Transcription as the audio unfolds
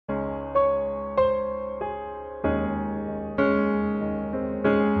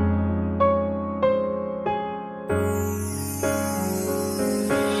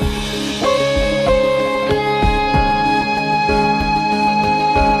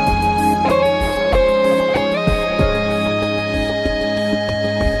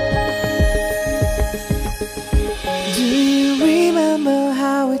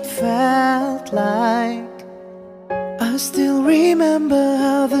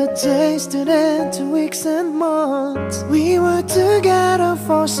days turned into weeks and months. We were together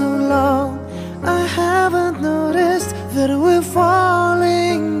for so long. I haven't noticed that we're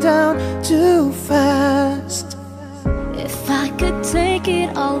falling down too fast. If I could take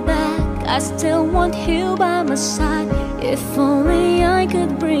it all back, I still want you by my side. If only I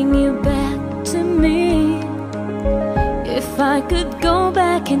could bring you back to me. If I could go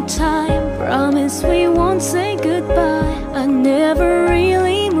back in time, promise we won't say goodbye. I never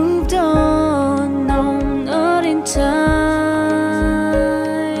really moved on, no, not in time.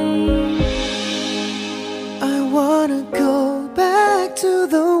 I wanna go back to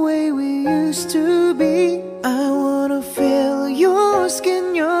the way we used to be. I wanna feel your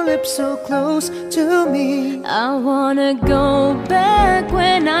skin, your lips so close to me. I wanna go back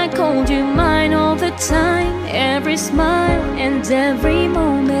when I called you mine all the time. Every smile and every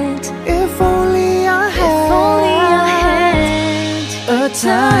moment. If only I had, if only I had a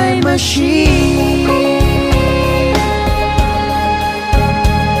time machine.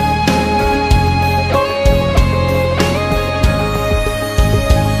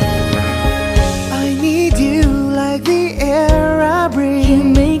 I need you like the air I breathe. You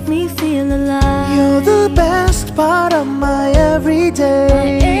make me feel alive. You're the best part of my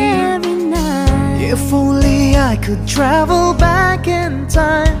everyday. Every night. If only I could travel back in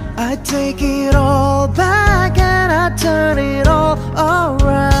time, I'd take it all back and I'd turn it all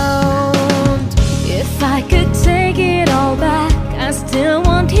around. If I could take it all back, I still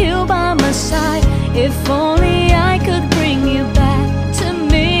want you by my side. If only I could bring you back to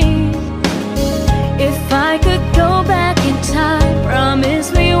me. If I could go back in time,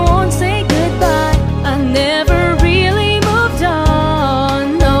 promise we won't say goodbye. I never really moved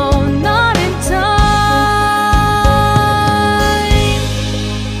on, no, not in time.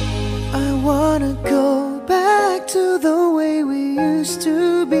 I wanna go back to the way we used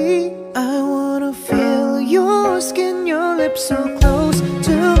to be. I wanna feel your skin, your lips so close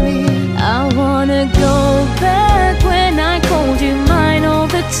to me. I wanna go back when I called you mine all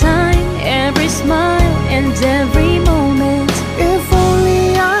the time. Every smile and every moment. If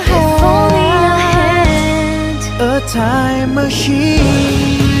only I had, if only I had a time machine.